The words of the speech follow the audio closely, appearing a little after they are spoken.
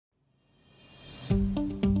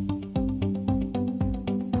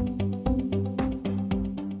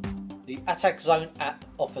ATAG Zone app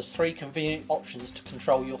offers 3 convenient options to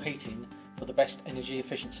control your heating for the best energy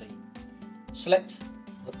efficiency. Select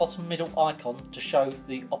the bottom middle icon to show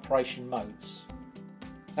the operation modes.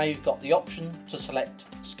 Now you've got the option to select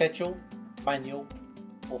schedule, manual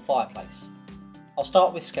or fireplace. I'll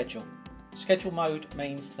start with schedule. Schedule mode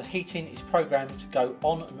means the heating is programmed to go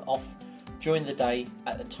on and off during the day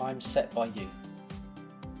at the times set by you.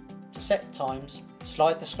 To set times,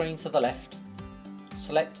 slide the screen to the left,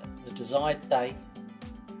 select the desired day,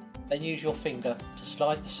 then use your finger to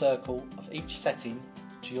slide the circle of each setting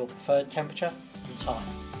to your preferred temperature and time.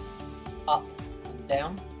 Up and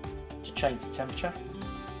down to change the temperature,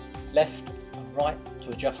 left and right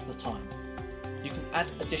to adjust the time. You can add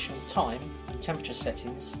additional time and temperature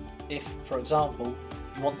settings if, for example,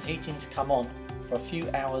 you want the heating to come on for a few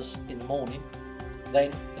hours in the morning,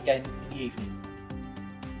 then again in the evening.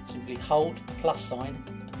 Simply hold the plus sign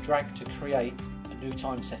and drag to create a new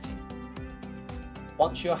time setting.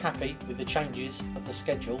 Once you are happy with the changes of the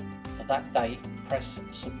schedule for that day, press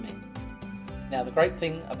submit. Now the great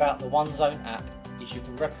thing about the One Zone app is you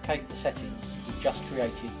can replicate the settings you've just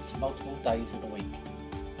created to multiple days of the week.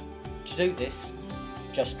 To do this,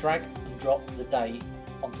 just drag and drop the day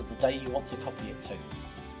onto the day you want to copy it to.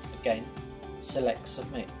 Again, select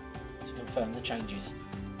submit to confirm the changes.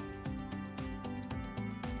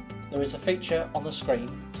 There is a feature on the screen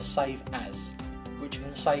to save as, which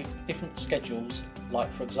can save different schedules,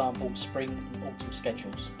 like for example spring and autumn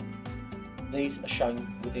schedules. These are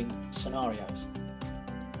shown within scenarios.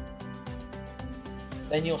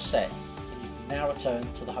 Then you're set and you can now return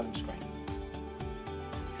to the home screen.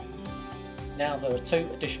 Now there are 2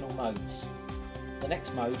 additional modes. The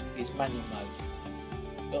next mode is manual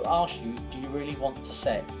mode. It will ask you, do you really want to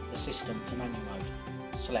set the system to manual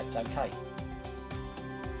mode? Select OK.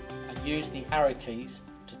 And use the arrow keys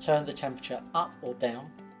to turn the temperature up or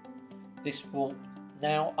down. This will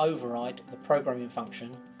now override the programming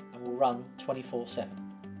function and will run 24/7.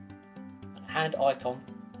 A hand icon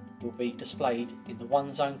will be displayed in the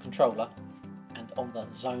One Zone controller and on the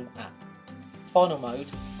Zone app. Final mode,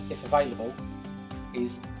 if available,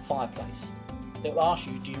 is fireplace. It will ask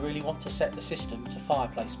you, do you really want to set the system to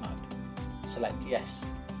fireplace mode? Select yes.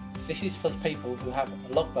 This is for the people who have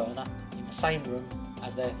a log burner in the same room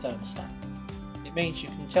as their thermostat. It means you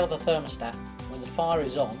can tell the thermostat when the fire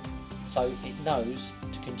is on, so it knows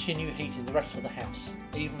to continue heating the rest of the house,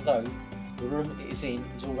 even though the room it is in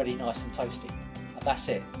is already nice and toasty. And that's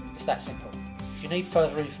it. It's that simple. If you need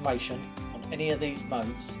further information on any of these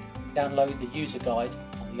modes, download the user guide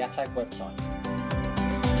on the ATAG website.